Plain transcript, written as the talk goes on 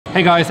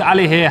Hey guys,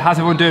 Ali here, how's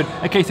everyone doing?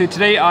 Okay, so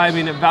today I'm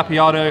in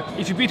Vapiano.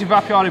 If you've been to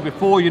Vapiano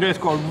before, you know it's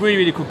got a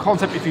really cool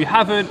concept. If you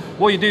haven't,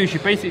 what you do is you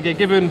basically get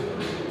given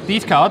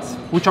these cards,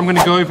 which I'm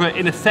gonna go over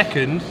in a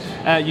second.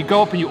 You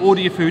go up and you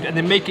order your food and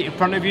they make it in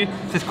front of you.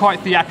 So it's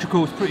quite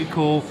theatrical, it's pretty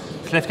cool.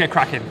 So let's get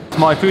cracking.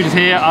 My food is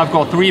here, I've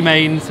got 3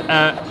 mains.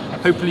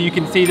 Hopefully you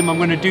can see them. I'm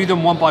gonna do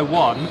them one by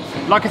one.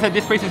 Like I said,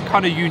 this place is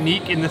kind of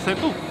unique in the sense,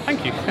 oh,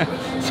 thank you.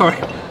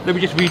 Sorry, let me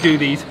just redo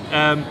these.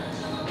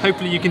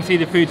 Hopefully you can see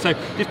the food. So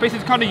this place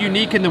is kind of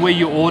unique in the way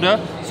you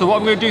order. So what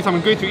I'm going to do is I'm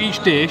going to go through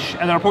each dish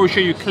and then I'll probably show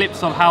you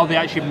clips of how they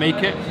actually make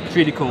it. It's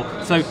really cool.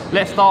 So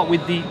let's start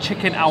with the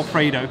chicken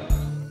Alfredo.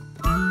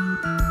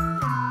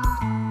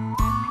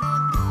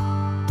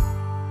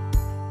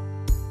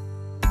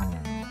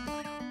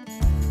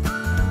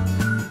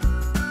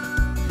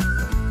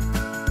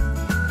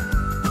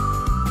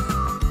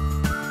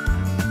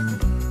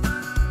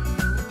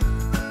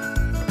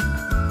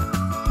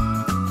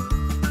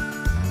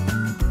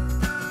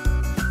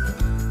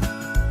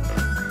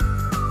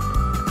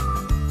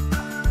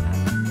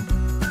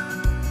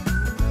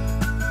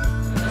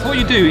 What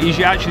you do is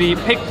you actually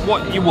pick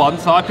what you want.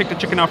 So I picked the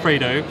chicken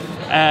Alfredo,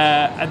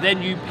 and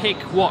then you pick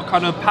what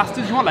kind of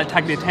pastas you want, like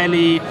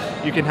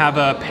tagliatelle. You can have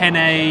a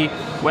penne,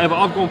 whatever.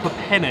 I've gone for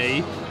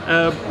penne.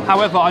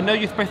 However, I know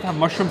you're supposed to have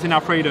mushrooms in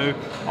Alfredo.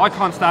 I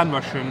can't stand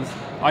mushrooms.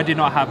 I did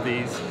not have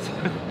these.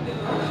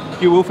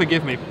 You will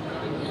forgive me.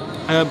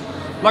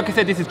 Like I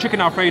said, this is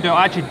chicken Alfredo.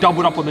 I actually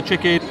doubled up on the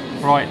chicken.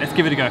 Right, let's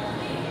give it a go.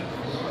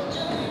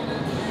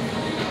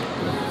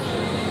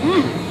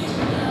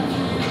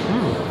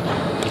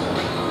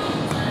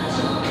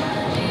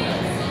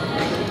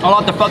 I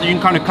like the fact that you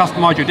can kind of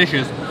customize your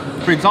dishes.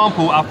 For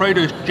example,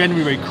 Alfredo is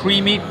generally very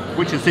creamy,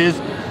 which it is,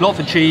 lots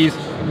of cheese.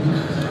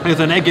 There's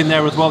an egg in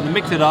there as well to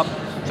mix it up.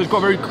 So it's got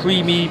a very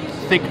creamy,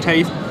 thick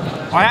taste.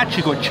 I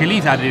actually got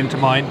chilies added into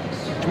mine,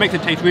 which makes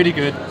it taste really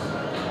good.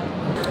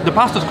 The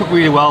pasta's cooked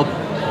really well.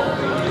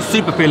 It's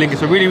super filling,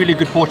 it's a really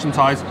good portion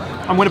size.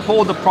 I'm gonna put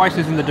all the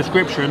prices in the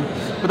description,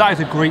 but that is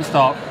a great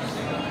start.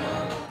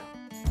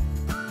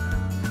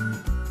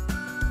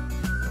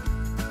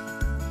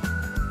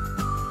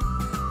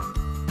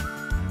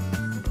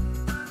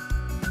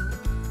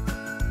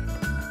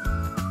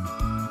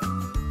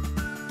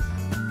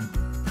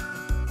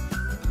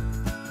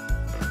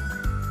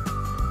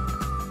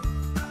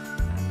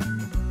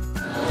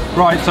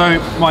 Right, so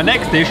my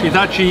next dish is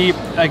actually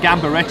a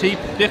Gamberetti.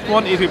 This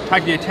one is with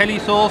tagliatelle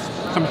sauce,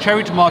 some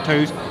cherry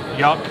tomatoes,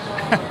 yuck.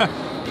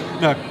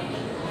 No,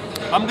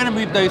 I'm gonna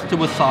move those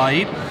to a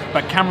side,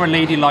 but camera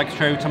lady likes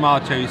cherry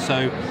tomatoes,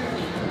 so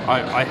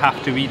I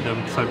have to eat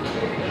them. So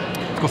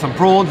it's got some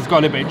prawns, it's got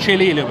a little bit of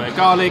chili, a little bit of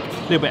garlic,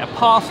 a little bit of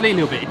parsley, a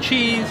little bit of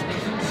cheese.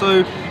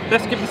 So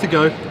let's give this a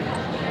go.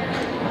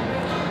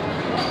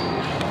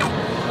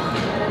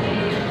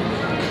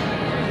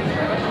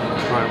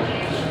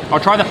 I'll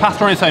try the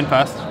pasta on its own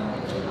first.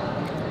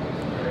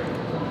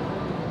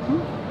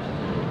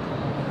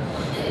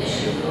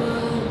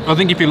 I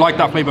think if you like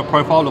that flavour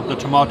profile of the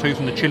tomatoes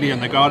and the chili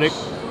and the garlic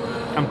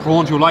and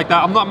prawns, you'll like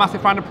that. I'm not a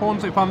massive fan of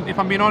prawns if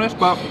I'm being honest,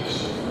 but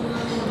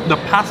the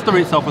pasta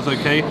itself was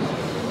okay.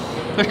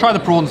 Let's try the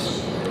prawns.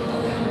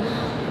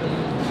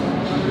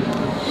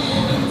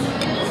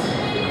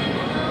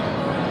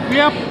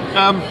 Yeah,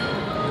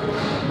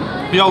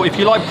 you know, if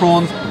you like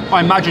prawns,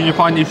 I imagine you'll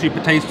find these super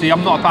tasty.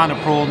 I'm not a fan of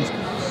prawns.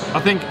 I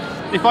think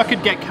if I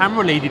could get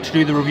camera lady to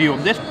do the review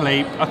on this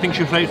plate, I think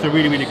she'll say it's a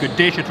really good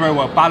dish. It's very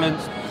well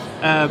balanced.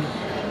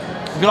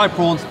 If you like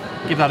prawns,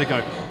 give that a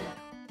go.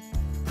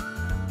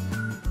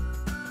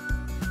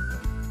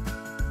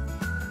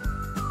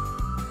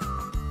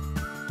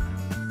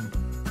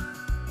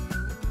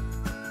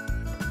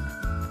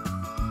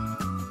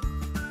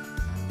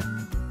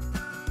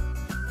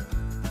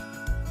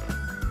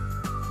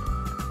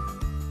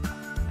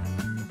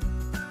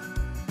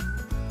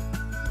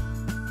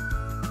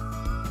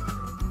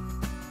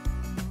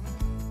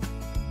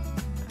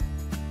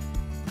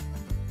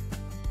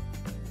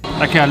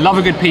 Okay, I love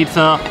a good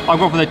pizza. I've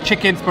gone for the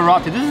chicken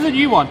Speziato. This is a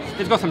new one.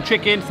 It's got some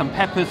chicken, some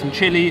peppers, some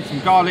chili, some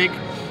garlic.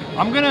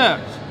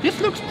 This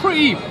looks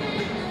pretty good.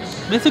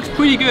 This looks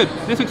pretty good.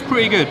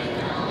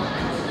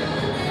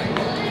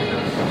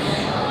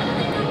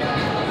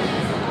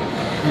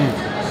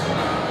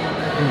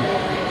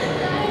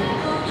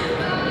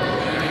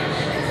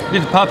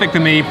 This is perfect for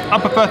me. I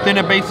prefer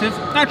thinner bases.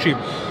 Actually,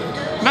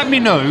 let me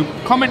know,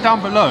 comment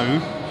down below,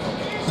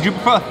 do you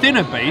prefer a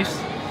thinner base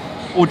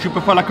or do you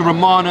prefer like a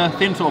Romana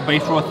thin sort of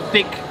base or a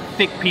thick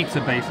pizza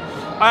base?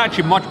 I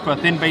actually much prefer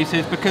thin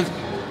bases because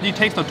you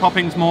taste the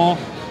toppings more,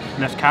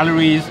 less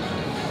calories.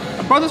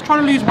 My brother's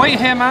trying to lose weight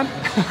here, man.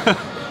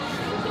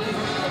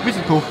 This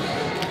is cool.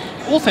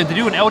 Also, they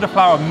do an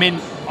elderflower mint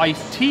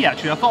iced tea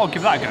actually. I thought I'd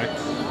give that a go.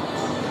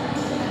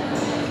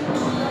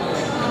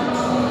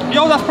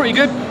 Yo, that's pretty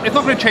good. It's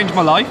not going to change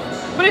my life,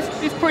 but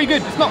it's pretty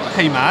good. It's not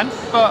hey man,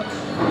 but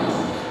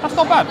that's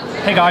not bad.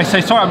 Hey guys, so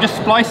sorry, I'm just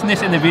splicing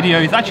this in the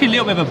video. It's actually a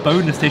little bit of a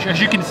bonus dish. As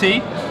you can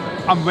see,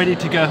 I'm ready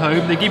to go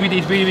home. They give you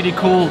these really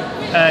cool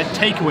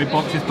takeaway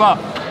boxes, but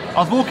I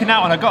was walking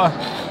out and I got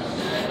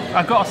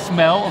I got a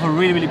smell of a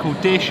really, really cool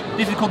dish.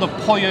 This is called the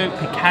Pollo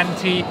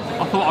Picante.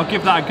 I thought I'll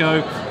give that a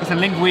go. It's a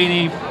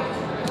linguine,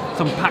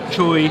 some pak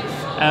choy.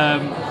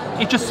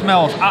 It just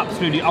smells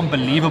absolutely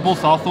unbelievable.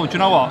 So I thought, you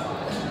know what?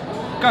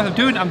 Guys,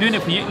 I'm doing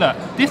it for you. Look,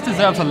 this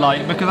deserves a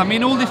like because I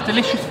mean all this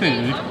delicious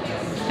food,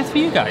 it's for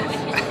you guys.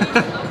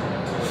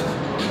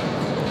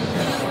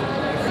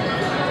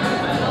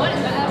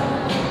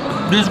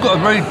 This has got a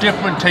very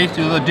different taste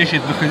to the other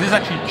dishes because this is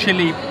actually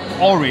chili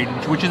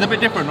orange, which is a bit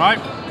different, right?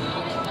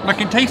 I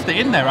can taste it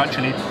in there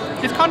actually.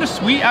 It's kind of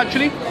sweet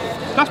actually.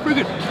 That's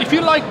pretty good. If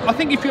you like, I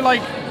think if you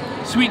like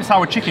sweet and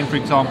sour chicken, for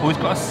example, it's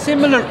got a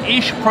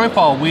similar-ish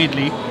profile,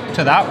 weirdly,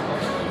 to that.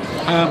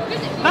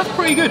 That's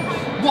pretty good.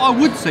 What I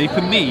would say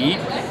for me,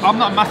 I'm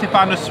not a massive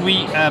fan of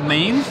sweet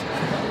mains,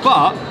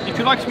 but if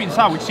you like sweet and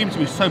sour, which seems to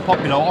be so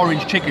popular,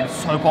 orange chicken is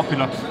so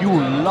popular, you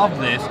will love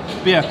this.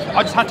 But yeah,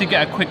 I just had to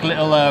get a quick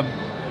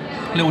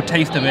little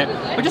taste of it,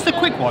 but just a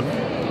quick one.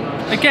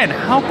 Again,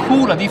 how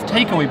cool are these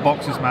takeaway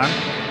boxes, man?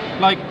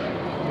 Like,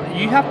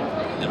 you have,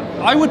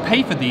 I would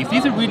pay for these.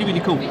 These are really, really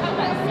cool.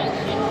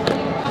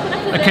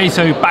 Okay,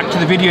 so back to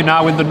the video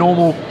now in the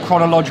normal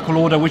chronological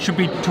order, which should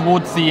be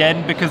towards the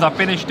end because I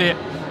finished it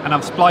and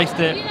I've spliced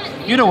it.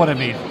 You know what I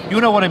mean.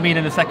 You'll know what I mean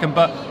in a second,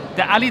 but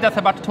the Ali that's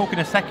about to talk in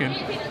a second,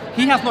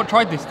 he has not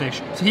tried this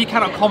dish, so he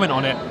cannot comment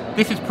on it.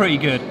 This is pretty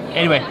good.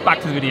 Anyway, back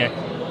to the video.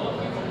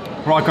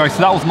 Right guys, so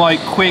that was my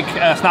quick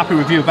snappy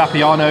review of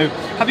Vapiano.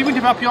 Have you been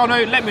to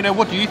Vapiano? Let me know,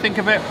 what do you think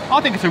of it?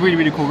 I think it's a really,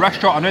 really cool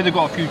restaurant. I know they've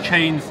got a few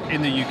chains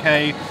in the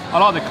UK. I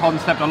like the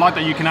concept. I like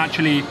that you can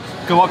actually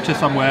go up to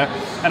somewhere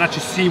and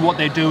actually see what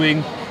they're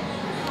doing.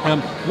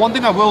 One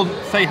thing I will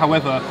say,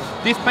 however,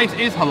 this place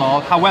is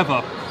halal.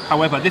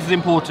 However, this is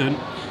important.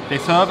 They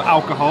serve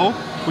alcohol,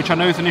 which I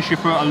know is an issue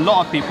for a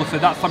lot of people, so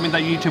that's something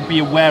that you need to be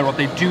aware of.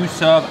 They do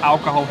serve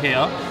alcohol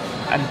here.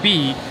 And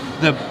B,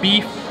 the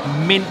beef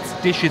mince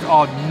dishes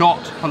are not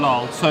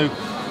halal. So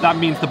that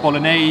means the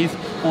bolognese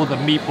or the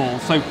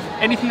meatballs. So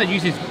anything that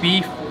uses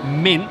beef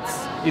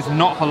mince is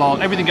not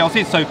halal. Everything else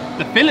is. So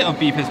the fillet of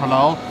beef is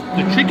halal,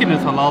 the chicken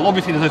is halal,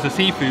 obviously there's also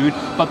seafood,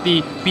 but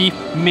the beef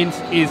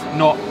mince is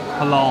not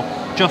halal.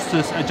 Just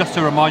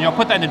to remind you, I'll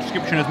put that in the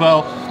description as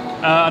well.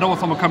 I don't want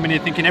someone coming here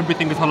thinking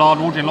everything is halal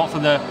and ordering lots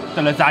of the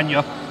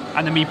lasagna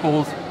and the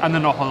meatballs and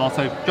they're not halal.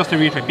 So just to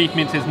reiterate, beef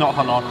mince is not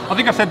halal. I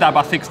think I've said that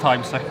about 6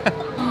 times, so.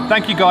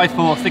 Thank you guys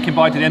for sticking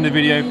by to the end of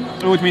the video.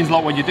 It always means a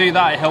lot when you do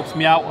that. It helps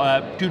me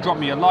out. Do drop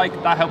me a like.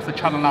 That helps the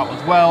channel out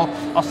as well.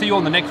 I'll see you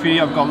on the next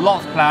video. I've got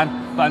lots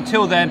planned. But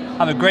until then,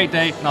 have a great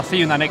day and I'll see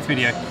you in that next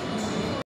video.